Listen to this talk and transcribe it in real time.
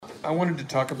I wanted to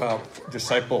talk about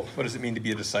disciple. What does it mean to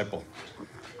be a disciple?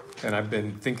 And I've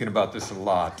been thinking about this a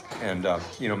lot. And,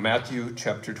 Matthew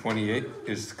chapter 28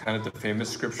 is kind of the famous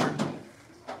scripture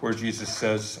where Jesus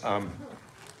says,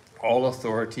 all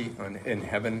authority in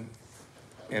heaven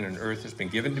and on earth has been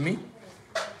given to me.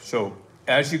 So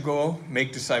as you go,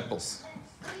 make disciples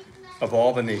of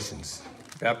all the nations,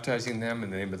 baptizing them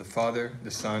in the name of the Father, the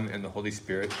Son, and the Holy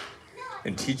Spirit,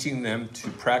 and teaching them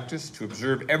to practice, to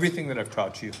observe everything that I've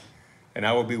taught you. And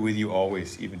I will be with you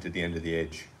always, even to the end of the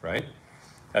age, right?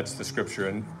 That's the scripture.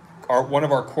 And one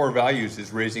of our core values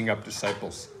is raising up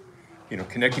disciples.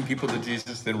 Connecting people to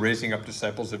Jesus, then raising up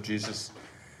disciples of Jesus.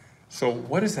 So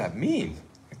what does that mean?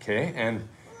 Okay, and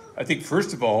I think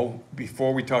first of all,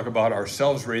 before we talk about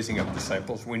ourselves raising up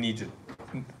disciples, we need to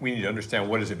understand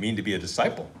what does it mean to be a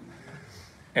disciple.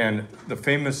 And the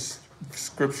famous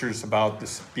scriptures about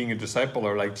this being a disciple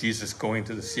are like Jesus going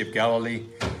to the Sea of Galilee,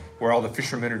 where all the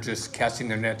fishermen are just casting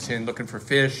their nets in, looking for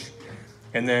fish.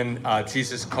 And then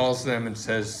Jesus calls them and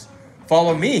says,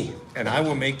 "Follow me, and I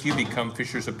will make you become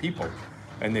fishers of people."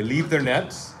 And they leave their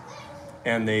nets,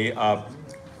 and they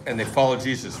follow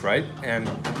Jesus, right? And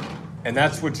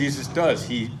that's what Jesus does.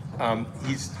 He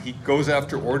goes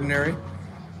after ordinary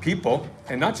people,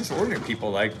 and not just ordinary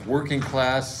people, like working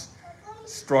class,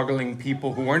 struggling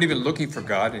people who aren't even looking for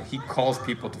God, and he calls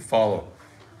people to follow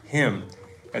him.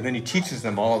 And then he teaches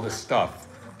them all of this stuff.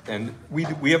 And we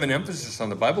have an emphasis on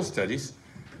the Bible studies,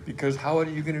 because how are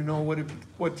you going to know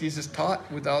what Jesus taught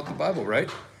without the Bible,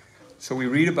 right? So we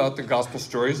read about the gospel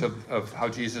stories of how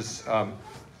Jesus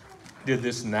did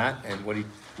this and that and what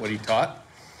he taught.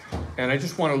 And I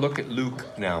just want to look at Luke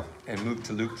now and move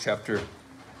to Luke chapter,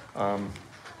 10.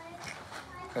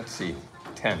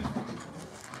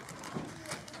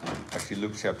 Actually,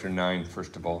 Luke chapter 9,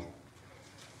 first of all.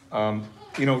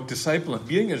 Being a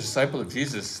disciple of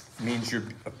Jesus means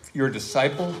you're a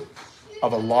disciple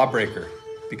of a lawbreaker,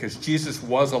 because Jesus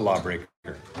was a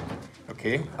lawbreaker.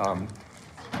 Okay? I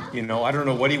don't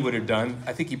know what he would have done.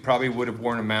 I think he probably would have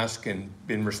worn a mask and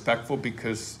been respectful,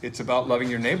 because it's about loving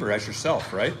your neighbor as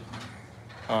yourself, right?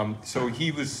 So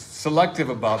he was selective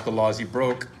about the laws he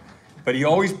broke, but he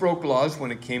always broke laws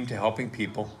when it came to helping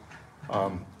people.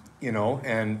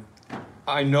 And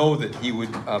I know that he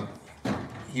would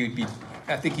be,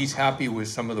 I think he's happy with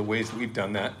some of the ways we've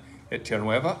done that at Tierra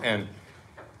Nueva.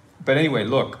 But anyway,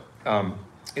 look,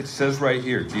 it says right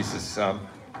here, Jesus,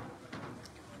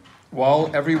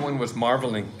 while everyone was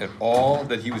marveling at all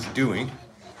that he was doing,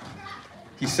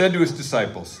 he said to his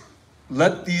disciples,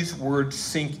 "Let these words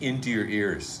sink into your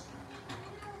ears.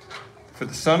 For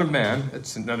the Son of Man,"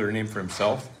 that's another name for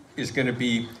himself, "is going to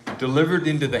be delivered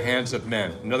into the hands of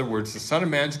men." In other words, the Son of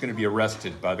Man is going to be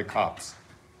arrested by the cops,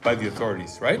 by the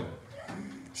authorities, right?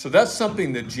 So that's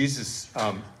something that Jesus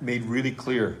made really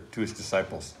clear to his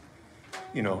disciples.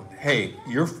 Hey,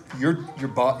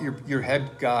 your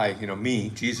head guy, me,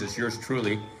 Jesus, yours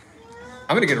truly,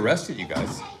 I'm going to get arrested, you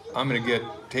guys. I'm going to get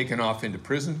taken off into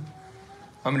prison.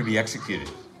 I'm going to be executed.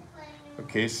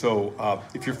 Okay, so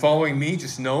if you're following me,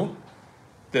 just know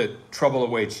that trouble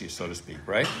awaits you, so to speak,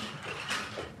 right?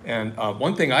 And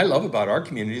one thing I love about our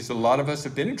community is a lot of us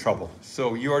have been in trouble.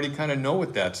 So you already kind of know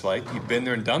what that's like. You've been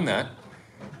there and done that.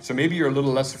 So maybe you're a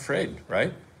little less afraid,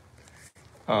 right?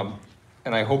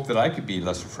 And I hope that I could be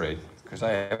less afraid, because I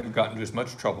haven't gotten into as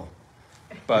much trouble.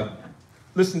 But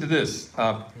listen to this.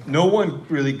 No one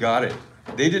really got it.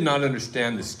 They did not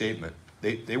understand this statement.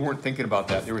 They weren't thinking about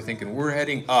that. They were thinking, we're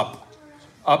heading up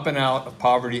and out of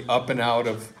poverty, up and out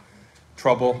of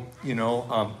trouble,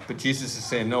 But Jesus is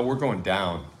saying, no, we're going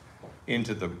down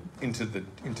into the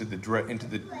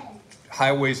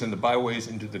highways and the byways,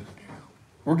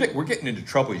 we're getting into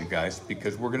trouble, you guys,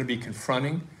 because we're going to be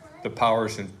confronting the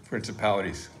powers and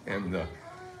principalities and the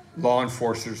law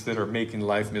enforcers that are making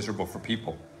life miserable for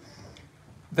people.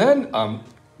 Then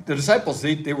the disciples,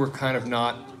 they were kind of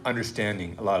not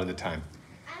understanding a lot of the time,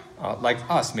 like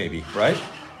us maybe, right?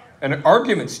 And an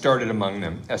argument started among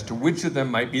them as to which of them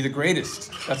might be the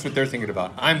greatest. That's what they're thinking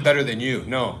about. I'm better than you.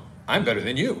 No, I'm better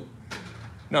than you.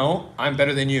 No, I'm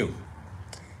better than you.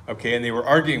 Okay, and they were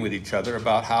arguing with each other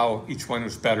about how each one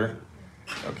was better.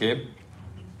 Okay,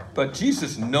 but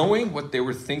Jesus, knowing what they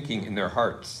were thinking in their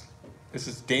hearts, this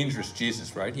is dangerous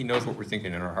Jesus, right? He knows what we're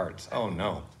thinking in our hearts. Oh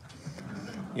no.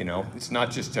 It's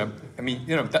not just,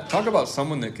 talk about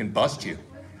someone that can bust you.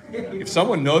 If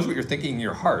someone knows what you're thinking in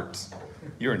your heart,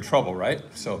 you're in trouble, right?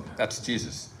 So that's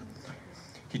Jesus.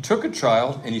 He took a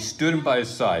child and he stood him by his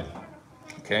side.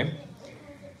 Okay?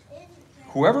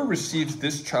 Whoever receives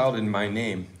this child in my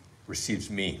name receives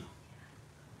me.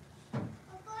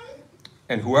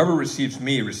 And whoever receives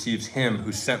me receives him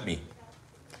who sent me.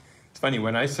 funny,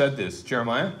 when I said this,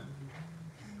 Jeremiah,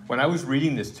 when I was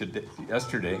reading this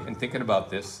yesterday and thinking about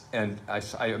this, and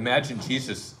I imagined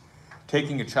Jesus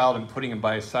taking a child and putting him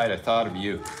by his side, I thought of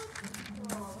you.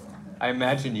 I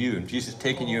imagine you, and Jesus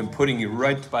taking you and putting you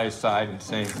right by his side and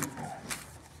saying,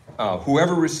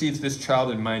 whoever receives this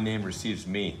child in my name receives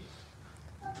me.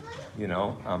 You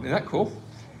know, isn't that cool?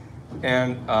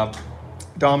 And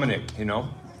Dominic, you know,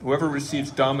 whoever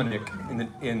receives Dominic in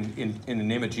the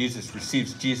name of Jesus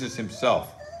receives Jesus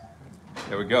himself.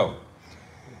 There we go.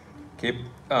 Okay.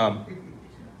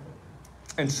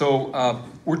 And so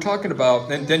we're talking about,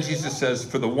 then Jesus says,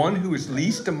 for the one who is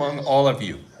least among all of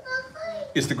you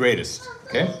is the greatest.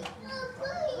 Okay?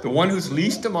 The one who's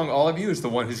least among all of you is the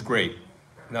one who's great.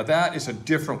 Now that is a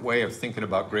different way of thinking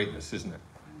about greatness, isn't it?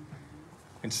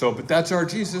 And so, but that's our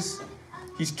Jesus.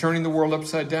 He's turning the world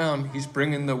upside down. He's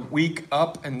bringing the weak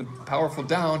up and the powerful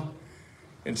down.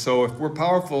 And so if we're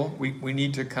powerful, we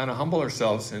need to kind of humble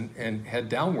ourselves and head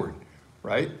downward,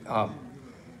 right?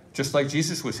 Just like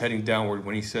Jesus was heading downward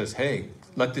when he says, hey,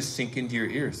 let this sink into your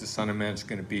ears. The Son of Man is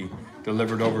going to be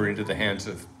delivered over into the hands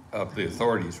of the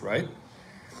authorities, right?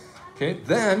 Okay,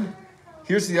 then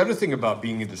here's the other thing about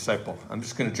being a disciple. I'm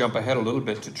just going to jump ahead a little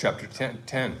bit to chapter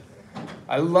 10.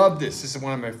 I love this. This is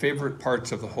one of my favorite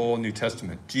parts of the whole New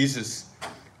Testament. Jesus,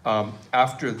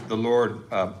 after this,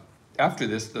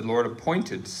 the Lord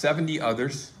appointed 70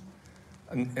 others.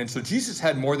 And so Jesus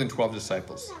had more than 12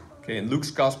 disciples. Okay, in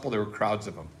Luke's gospel, there were crowds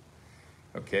of them.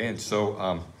 Okay, and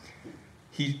so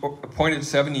he appointed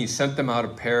 70. He sent them out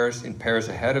in pairs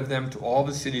ahead of them to all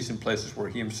the cities and places where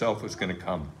he himself was going to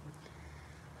come.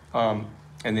 And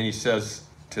then he says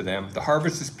to them, the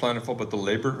harvest is plentiful, but the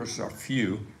laborers are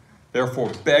few.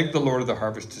 Therefore, beg the Lord of the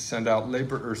harvest to send out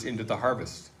laborers into the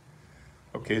harvest.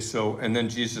 Okay, so, and then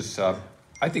Jesus, I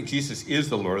think Jesus is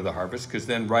the Lord of the harvest, because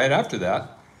then right after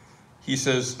that, he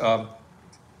says,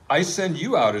 I send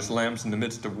you out as lambs in the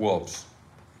midst of wolves.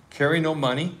 Carry no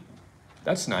money.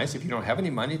 That's nice. If you don't have any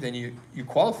money, then you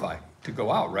qualify to go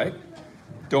out, right?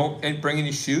 Don't bring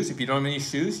any shoes. If you don't have any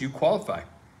shoes, you qualify.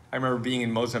 I remember being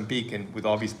in Mozambique and with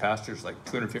all these pastors, like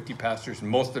 250 pastors, and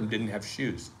most of them didn't have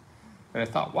shoes. And I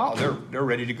thought, wow, they're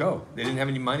ready to go. They didn't have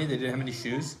any money. They didn't have any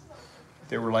shoes.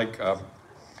 They were like,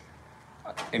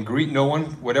 and greet no one.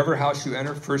 Whatever house you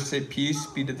enter, first say peace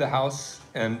be to the house.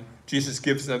 And Jesus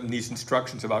gives them these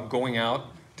instructions about going out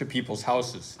to people's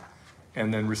houses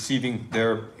and then receiving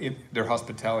their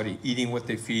hospitality, eating what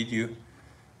they feed you,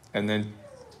 and then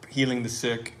healing the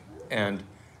sick and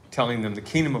telling them the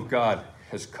kingdom of God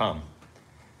has come.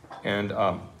 And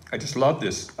I just love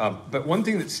this. But one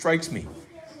thing that strikes me,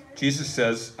 Jesus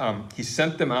says he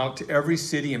sent them out to every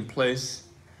city and place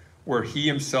where he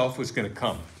himself was going to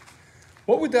come.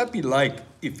 What would that be like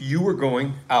if you were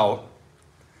going out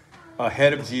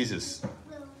ahead of Jesus,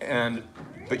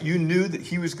 but you knew that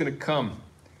he was going to come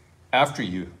after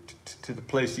you to the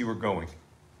place you were going?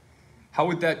 How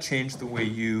would that change the way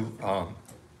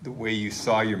you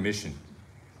saw your mission?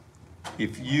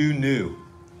 If you knew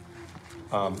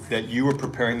that you were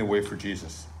preparing the way for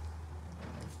Jesus.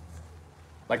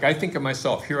 Like I think of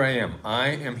myself, here I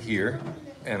am here,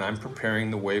 and I'm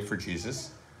preparing the way for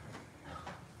Jesus.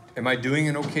 Am I doing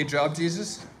an okay job,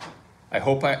 Jesus? I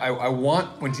hope I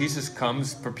want when Jesus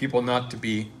comes for people not to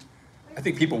be, I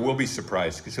think people will be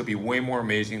surprised because he'll be way more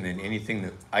amazing than anything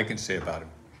that I can say about him.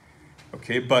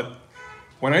 Okay, but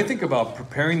when I think about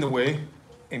preparing the way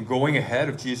and going ahead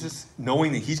of Jesus,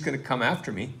 knowing that he's going to come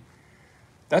after me,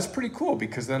 that's pretty cool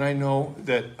because then I know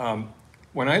that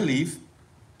when I leave,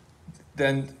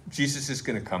 then Jesus is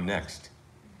going to come next,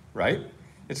 right?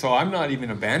 And so I'm not even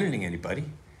abandoning anybody,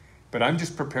 but I'm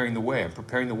just preparing the way. I'm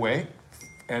preparing the way,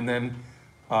 and then,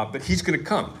 but he's going to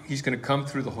come. He's going to come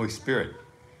through the Holy Spirit.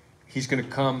 He's going to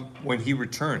come when he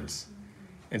returns.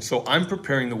 And so I'm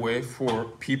preparing the way for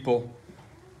people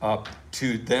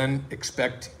to then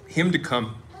expect him to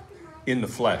come in the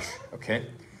flesh, okay?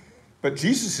 But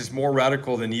Jesus is more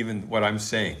radical than even what I'm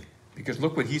saying, because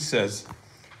look what he says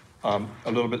a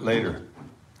little bit later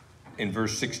in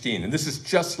verse 16. And this is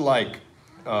just like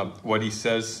what he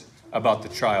says about the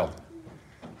child.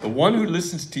 The one who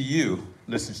listens to you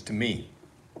listens to me.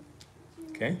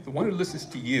 Okay? The one who listens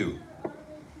to you.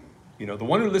 You know, the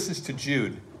one who listens to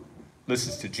Jude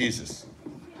listens to Jesus.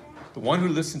 The one who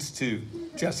listens to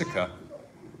Jessica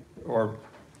or,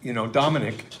 you know,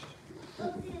 Dominic,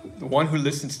 the one who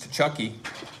listens to Chucky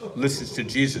listens to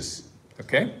Jesus.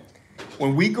 Okay?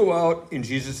 When we go out in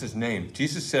Jesus' name,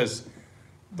 Jesus says,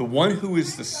 the one who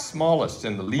is the smallest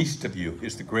and the least of you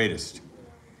is the greatest.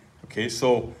 Okay,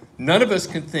 so none of us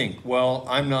can think, well,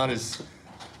 I'm not at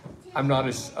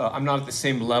the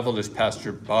same level as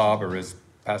Pastor Bob or as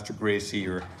Pastor Gracie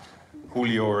or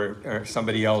Julio or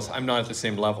somebody else. I'm not at the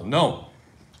same level. No,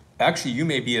 actually, you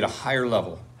may be at a higher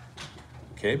level,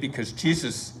 okay? Because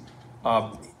Jesus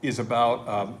is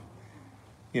about,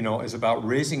 is about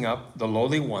raising up the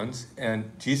lowly ones,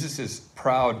 and Jesus is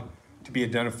proud to be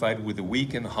identified with the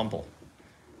weak and the humble.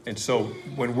 And so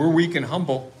when we're weak and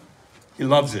humble, he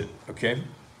loves it, okay?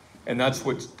 And that's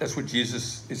what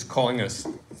Jesus is calling us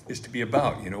is to be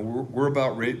about. We're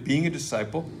about being a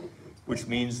disciple, which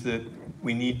means that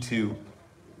we need to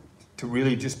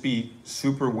really just be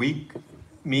super weak,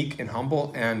 meek, and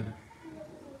humble, and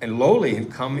lowly,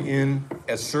 and come in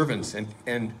as servants,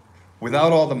 and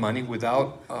without all the money,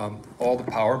 without all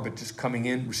the power, but just coming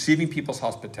in, receiving people's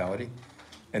hospitality,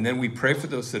 and then we pray for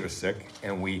those that are sick,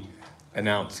 and we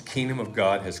announce, the kingdom of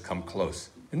God has come close.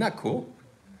 Isn't that cool?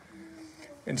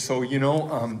 And so,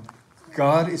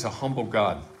 God is a humble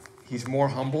God. He's more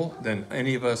humble than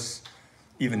any of us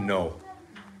even know.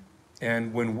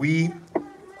 And when we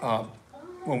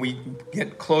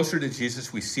get closer to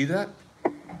Jesus, we see that.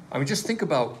 I mean, just think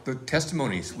about the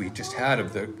testimonies we just had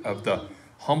of the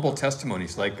humble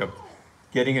testimonies, like of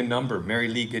getting a number, Mary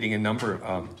Lee getting a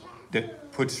number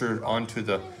that puts her onto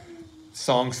the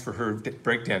songs for her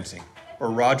breakdancing,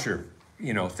 or Roger,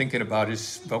 thinking about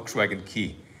his Volkswagen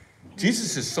key.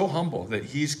 Jesus is so humble that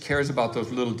he cares about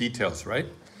those little details, right?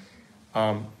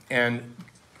 And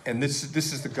this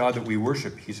is the God that we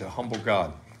worship. He's a humble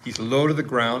God. He's low to the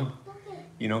ground.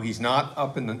 He's not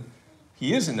up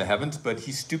he is in the heavens, but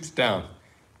he stoops down.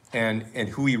 And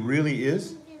who he really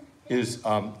is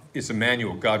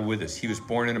Emmanuel, God with us. He was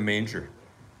born in a manger.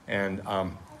 And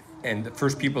the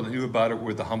first people that knew about it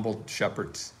were the humble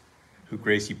shepherds, who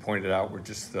Gracie pointed out were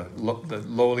just the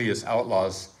lowliest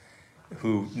outlaws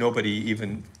who nobody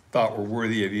even thought were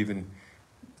worthy of even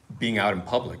being out in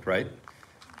public, right?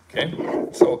 Okay,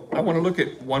 so I want to look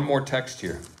at one more text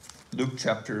here. Luke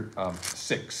chapter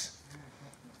 6,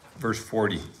 verse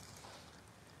 40.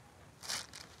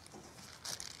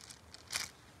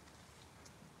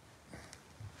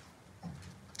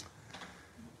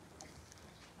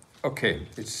 Okay,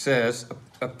 it says,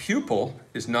 a pupil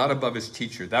is not above his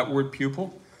teacher. That word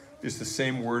pupil is the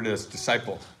same word as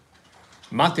disciple.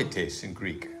 Mathetes in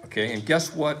Greek, okay? And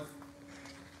guess what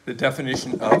the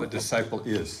definition of a disciple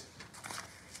is?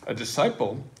 A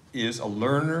disciple is a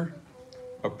learner,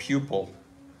 a pupil,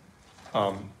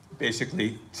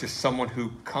 basically just someone who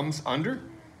comes under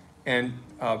and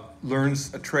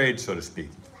learns a trade, so to speak,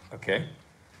 okay?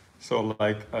 So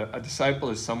like a disciple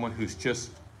is someone who's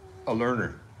just a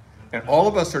learner. And all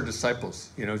of us are disciples.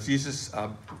 Jesus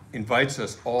invites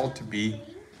us all to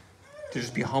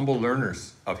just be humble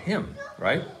learners of him,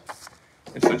 right?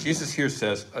 And so Jesus here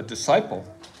says, a disciple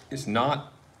is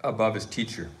not above his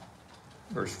teacher.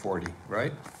 Verse 40,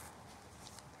 right?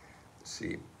 Let's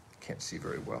see, can't see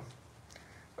very well.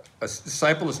 A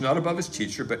disciple is not above his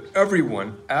teacher, but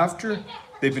everyone, after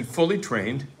they've been fully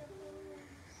trained,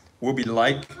 will be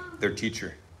like their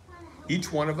teacher.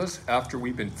 Each one of us, after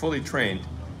we've been fully trained,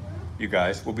 you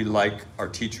guys, will be like our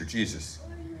teacher, Jesus.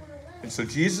 And so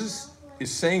Jesus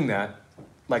is saying that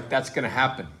like that's going to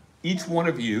happen. Each one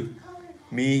of you,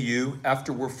 me, you,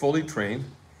 after we're fully trained,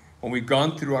 when we've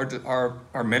gone through our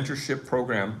mentorship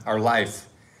program, our life,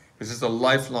 this is a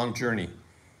lifelong journey.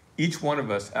 Each one of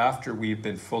us, after we've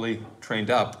been fully trained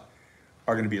up,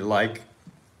 are going to be like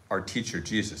our teacher,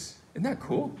 Jesus. Isn't that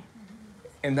cool?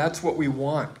 And that's what we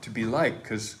want to be like,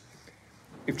 because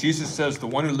if Jesus says, the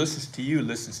one who listens to you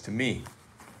listens to me,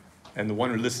 and the one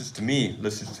who listens to me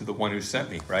listens to the one who sent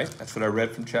me, right? That's what I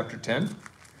read from chapter 10.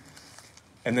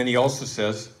 And then he also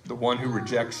says, the one who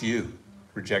rejects you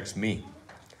rejects me.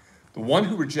 The one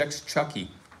who rejects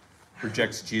Chucky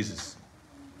rejects Jesus.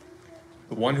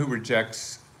 The one who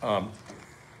rejects,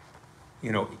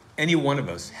 any one of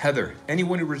us, Heather,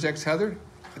 anyone who rejects Heather,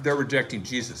 they're rejecting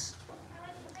Jesus,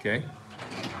 okay?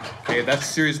 Okay, that's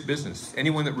serious business.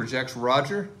 Anyone that rejects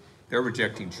Roger, they're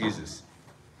rejecting Jesus.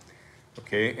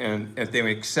 Okay, and if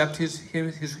they accept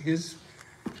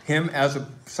him as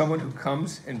someone who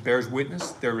comes and bears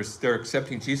witness, they're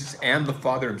accepting Jesus and the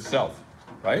Father himself,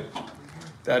 right?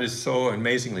 That is so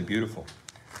amazingly beautiful.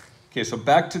 Okay, so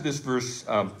back to this verse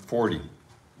 40.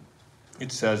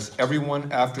 It says,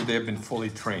 everyone after they have been fully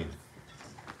trained.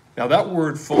 Now that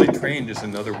word fully trained is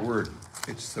another word.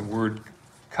 It's the word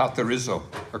katharizo,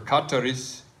 or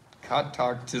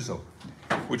katartizo,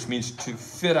 which means to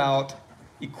fit out,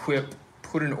 equip,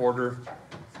 put in order,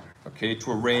 okay,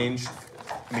 to arrange,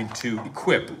 to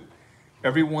equip.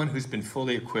 Everyone who's been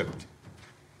fully equipped,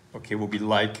 okay, will be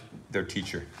like their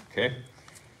teacher, okay?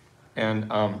 And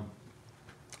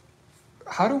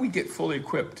how do we get fully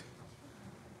equipped?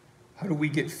 How do we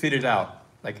get fitted out,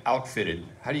 like outfitted?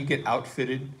 How do you get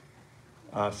outfitted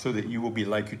so that you will be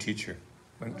like your teacher?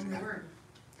 From the Word.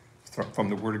 From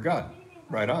the Word of God.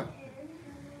 Right on.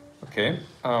 Okay.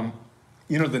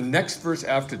 The next verse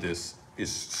after this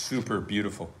is super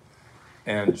beautiful,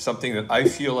 and something that I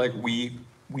feel like we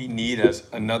need as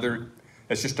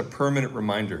just a permanent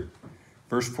reminder.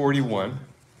 Verse 41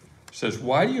 says,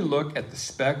 "Why do you look at the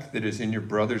speck that is in your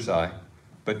brother's eye,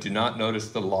 but do not notice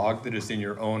the log that is in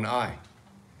your own eye?"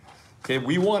 Okay,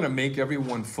 we want to make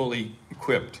everyone fully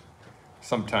equipped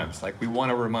sometimes. Like we want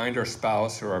to remind our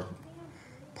spouse or our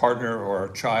partner or our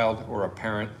child or our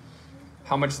parent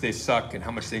how much they suck and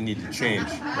how much they need to change,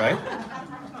 right?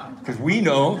 Because we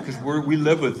know, because we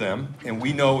live with them and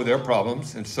we know their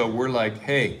problems, and so we're like,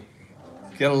 hey,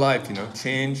 get a life,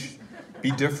 change,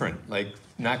 be different, like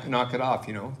knock it off,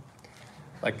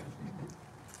 like,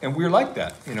 and we're like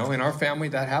that, in our family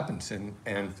that happens,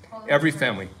 and every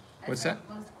family. What's that?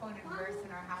 Most quoted verse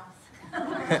in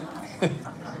our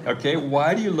house. Okay,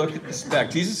 why do you look at the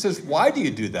speck? Jesus says, why do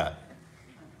you do that?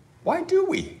 Why do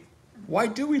we? Why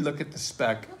do we look at the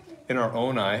speck in our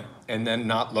own eye and then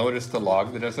not notice the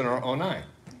log that is in our own eye?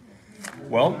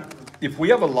 Well, if we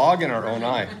have a log in our own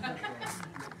eye,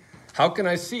 how can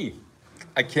I see?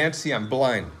 I can't see, I'm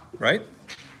blind, right?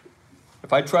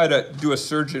 If I try to do a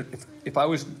surgeon, if I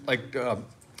was like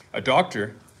a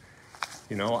doctor,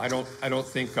 I don't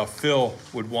think Phil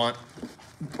would want,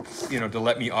 to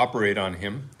let me operate on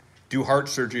him, do heart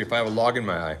surgery if I have a log in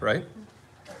my eye, right?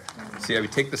 See, I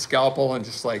would take the scalpel and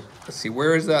just like, let's see,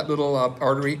 where is that little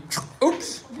artery?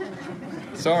 Oops,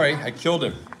 sorry, I killed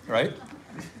him, right?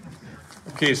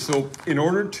 Okay, so in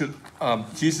order to,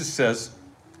 Jesus says,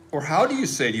 or how do you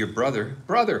say to your brother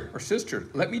or sister,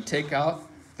 let me take out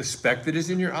the speck that is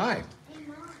in your eye,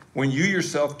 when you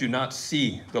yourself do not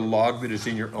see the log that is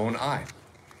in your own eye?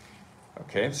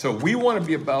 Okay, so we want to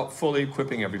be about fully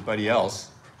equipping everybody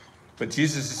else, but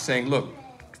Jesus is saying, look,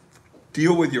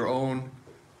 deal with your own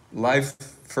life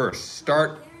first.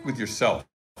 Start with yourself.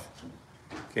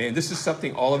 Okay, and this is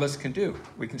something all of us can do.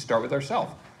 We can start with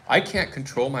ourselves. I can't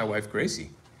control my wife,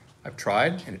 Gracie. I've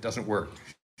tried, and it doesn't work.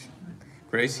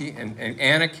 Gracie and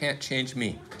Anna can't change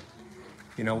me.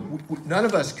 None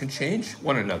of us can change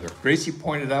one another. Gracie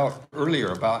pointed out earlier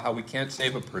about how we can't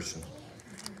save a person.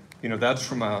 That's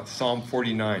from Psalm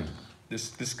 49.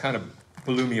 This kind of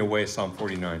blew me away, Psalm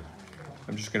 49.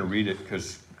 I'm just going to read it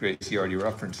because Gracie already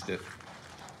referenced it.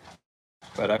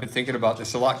 But I've been thinking about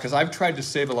this a lot because I've tried to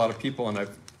save a lot of people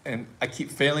and I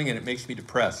keep failing and it makes me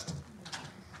depressed.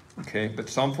 Okay, but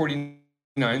Psalm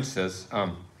 49 says,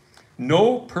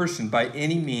 no person by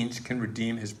any means can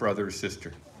redeem his brother or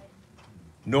sister.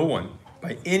 No one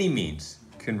by any means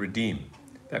can redeem.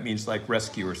 That means like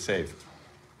rescue or save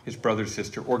his brother or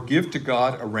sister, or give to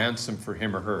God a ransom for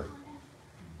him or her.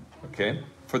 Okay,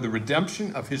 for the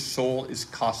redemption of his soul is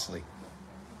costly,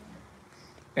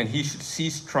 and he should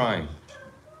cease trying.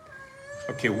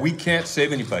 Okay, we can't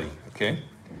save anybody, okay?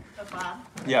 But Bob,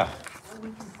 Yeah. we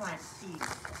can plant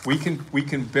seeds. We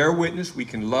can bear witness, we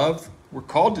can love. We're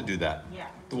called to do that. Yeah.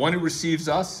 The one who receives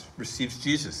us receives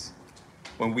Jesus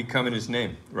when we come in his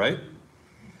name, right?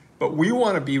 But we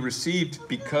want to be received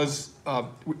because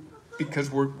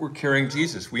we're carrying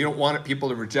Jesus. We don't want people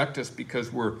to reject us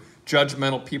because we're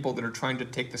judgmental people that are trying to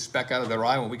take the speck out of their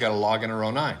eye when we got a log in our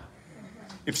own eye.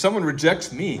 If someone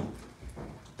rejects me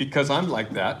because I'm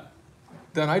like that,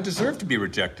 then I deserve to be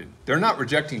rejected. They're not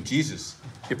rejecting Jesus.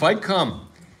 If I come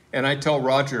and I tell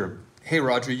Roger, hey,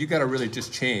 Roger, you got to really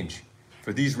just change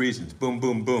for these reasons. Boom,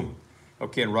 boom, boom.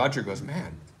 Okay, and Roger goes,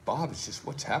 man, Bob, it's just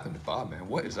what's happened to Bob, man?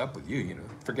 What is up with you?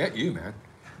 Forget you, man.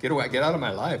 Get away, get out of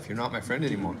my life. You're not my friend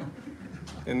anymore.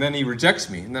 And then he rejects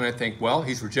me. And then I think, well,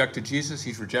 he's rejected Jesus.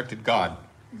 He's rejected God.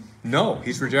 No,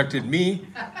 he's rejected me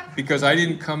because I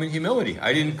didn't come in humility.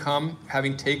 I didn't come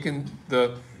having taken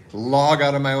the log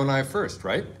out of my own eye first,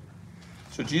 right?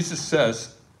 So Jesus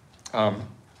says,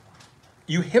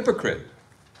 you hypocrite.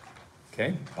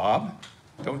 Okay, Bob,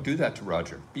 don't do that to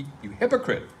Roger. You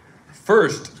hypocrite.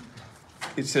 First,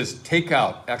 it says take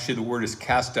out. Actually, the word is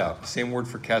cast out. The same word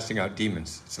for casting out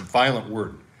demons. It's a violent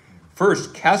word.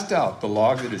 First, cast out the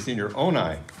log that is in your own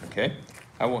eye. Okay?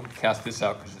 I won't cast this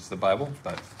out because it's the Bible,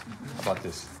 but how about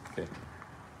this? Okay.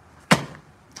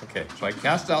 Okay, so I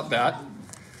cast out that.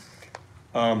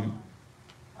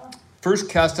 First,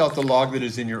 cast out the log that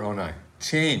is in your own eye.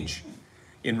 Change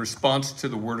in response to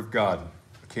the word of God.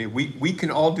 Okay, we can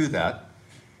all do that.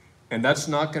 And that's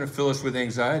not going to fill us with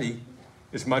anxiety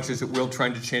as much as it will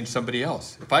trying to change somebody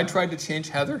else. If I tried to change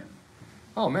Heather,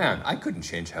 oh man, I couldn't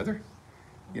change Heather.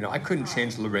 I couldn't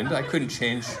change Lorinda. I couldn't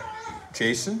change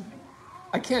Jason.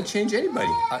 I can't change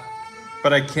anybody.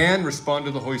 But I can respond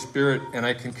to the Holy Spirit, and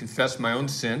I can confess my own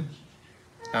sin,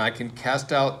 and I can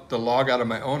cast out the log out of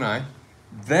my own eye.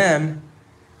 Then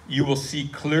you will see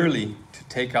clearly to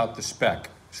take out the speck.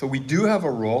 So we do have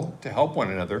a role to help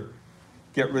one another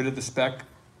get rid of the speck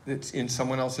that's in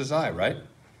someone else's eye, right?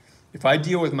 If I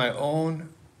deal with my own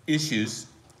issues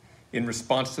in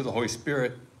response to the Holy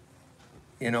Spirit,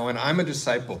 and I'm a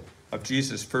disciple of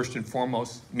Jesus first and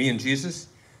foremost, me and Jesus,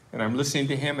 and I'm listening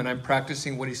to him and I'm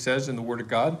practicing what he says in the Word of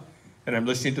God, and I'm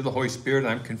listening to the Holy Spirit and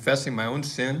I'm confessing my own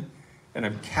sin, and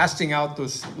I'm casting out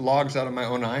those logs out of my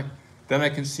own eye, then I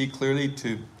can see clearly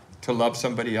to love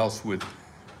somebody else with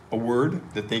a word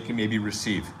that they can maybe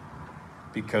receive,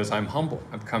 because I'm humble.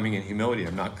 I'm coming in humility.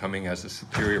 I'm not coming as a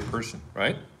superior person,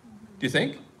 right? Do you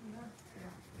think?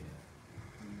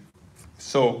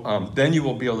 So then you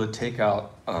will be able to take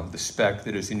out the speck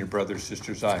that is in your brother or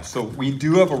sister's eye. So we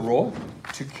do have a role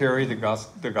to carry the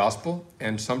gospel,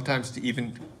 and sometimes to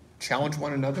even challenge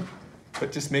one another,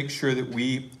 but just make sure that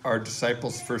we are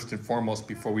disciples first and foremost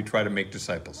before we try to make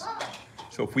disciples.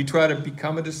 So if we try to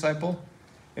become a disciple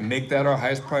and make that our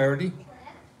highest priority,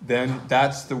 then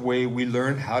that's the way we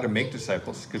learn how to make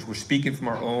disciples, because we're speaking from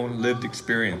our own lived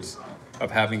experience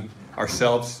of having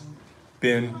ourselves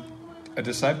been a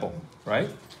disciple, right?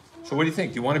 So what do you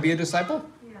think? Do you want to be a disciple?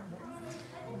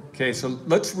 Okay, so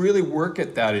let's really work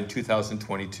at that in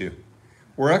 2022.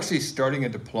 We're actually starting a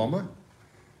diploma.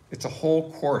 It's a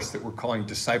whole course that we're calling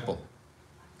Disciple,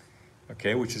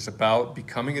 okay, which is about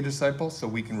becoming a disciple so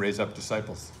we can raise up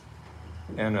disciples.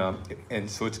 And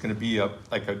so it's going to be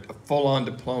like a full-on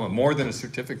diploma, more than a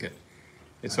certificate.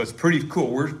 And so it's pretty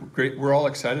cool. We're all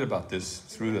excited about this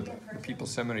through the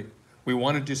People's Seminary. We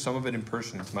want to do some of it in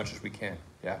person as much as we can.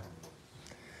 Yeah.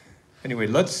 Anyway,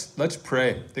 let's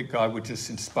pray that God would just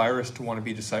inspire us to want to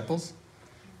be disciples,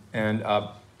 and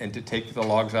to take the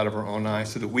logs out of our own eye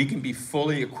so that we can be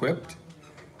fully equipped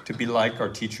to be like our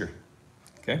teacher.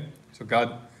 Okay? So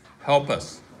God, help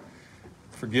us.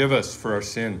 Forgive us for our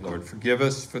sin, Lord. Forgive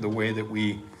us for the way that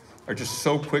we are just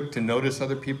so quick to notice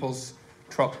other people's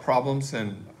problems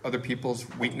and other people's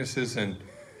weaknesses and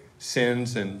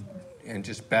sins and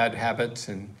just bad habits.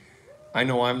 And I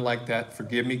know I'm like that.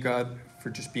 Forgive me, God, for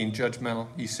just being judgmental.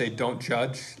 You say, don't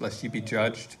judge lest you be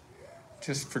judged.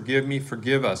 Just forgive me.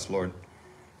 Forgive us, Lord.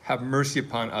 Have mercy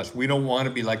upon us. We don't want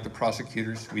to be like the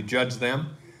prosecutors. We judge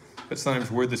them, but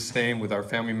sometimes we're the same with our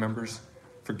family members.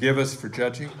 Forgive us for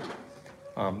judging.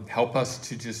 Help us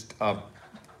to just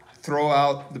throw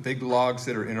out the big logs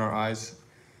that are in our eyes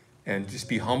and just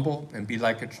be humble and be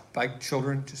like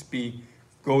children. Just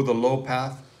go the low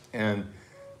path. And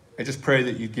I just pray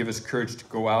that you give us courage to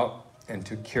go out and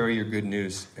to carry your good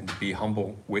news and to be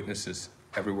humble witnesses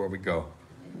everywhere we go.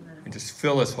 And just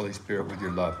fill us, Holy Spirit, with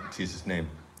your love. In Jesus' name,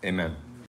 amen.